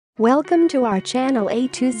Welcome to our channel A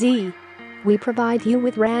to Z. We provide you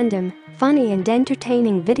with random, funny and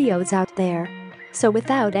entertaining videos out there. So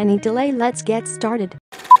without any delay, let's get started.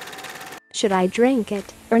 Should I drink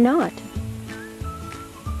it or not?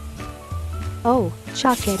 Oh,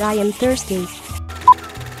 chuck it, I am thirsty.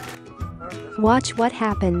 Watch what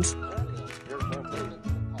happens.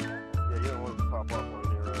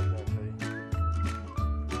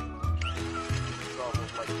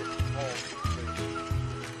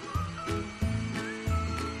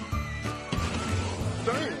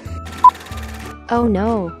 Oh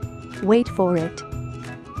no. Wait for it.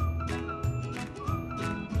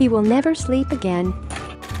 He will never sleep again.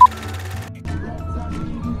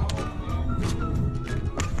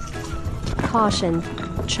 Caution.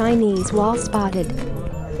 Chinese wall spotted.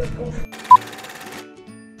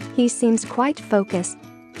 He seems quite focused.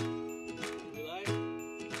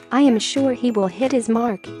 I am sure he will hit his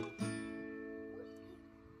mark.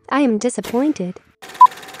 I am disappointed.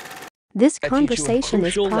 This conversation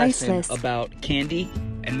is priceless. About candy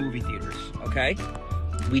and movie theaters, okay?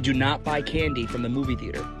 We do not buy candy from the movie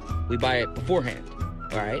theater. We buy it beforehand,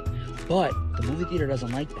 all right? But the movie theater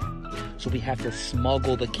doesn't like that. So we have to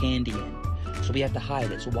smuggle the candy in. So we have to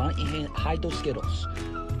hide it. So why don't you hide those Skittles?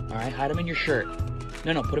 All right, hide them in your shirt.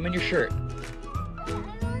 No, put them in your shirt.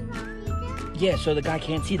 Yeah, so the guy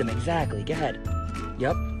can't see them, exactly. Go ahead.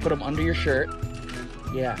 Yep, put them under your shirt.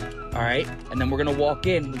 Yeah, all right, and then we're gonna walk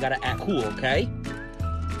in. We gotta act cool, okay?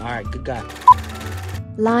 All right, good guy.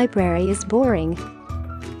 Library is boring.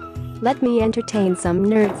 Let me entertain some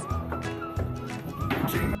nerds.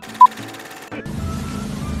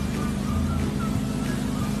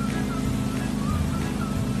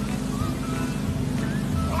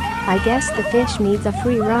 I guess the fish needs a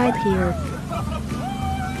free ride here.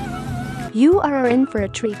 You are in for a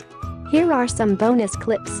treat. Here are some bonus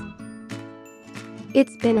clips.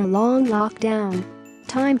 It's been a long lockdown.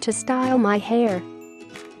 Time to style my hair.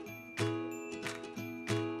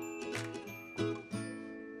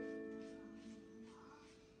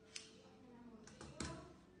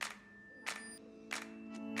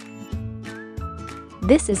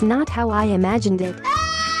 This is not how I imagined it.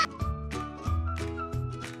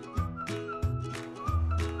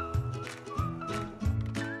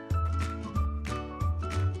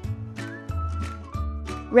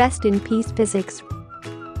 Rest in peace, physics.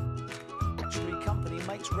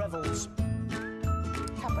 Revels.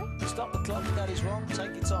 Cadbury? Stop the clock, that is wrong,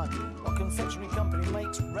 take your time. What confectionery company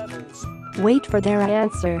makes Revels? Wait for their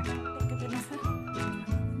answer.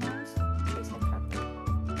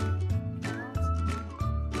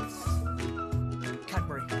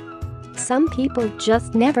 Cadbury. Some people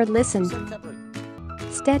just never listen.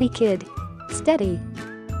 Steady, kid. Steady.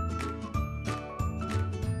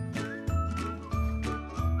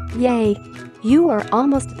 Yay. You are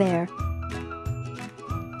almost there.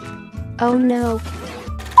 Oh no.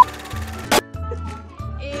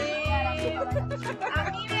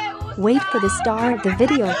 Wait for the star of the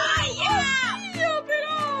video.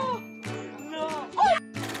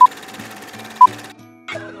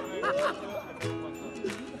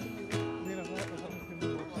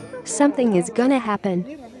 Something is gonna happen.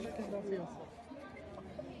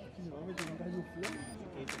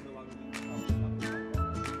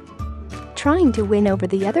 Trying to win over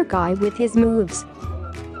the other guy with his moves.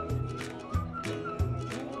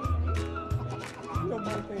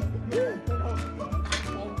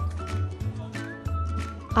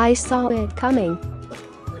 I saw it coming.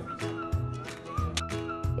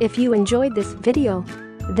 If you enjoyed this video,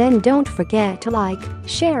 then don't forget to like,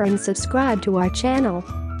 share and subscribe to our channel.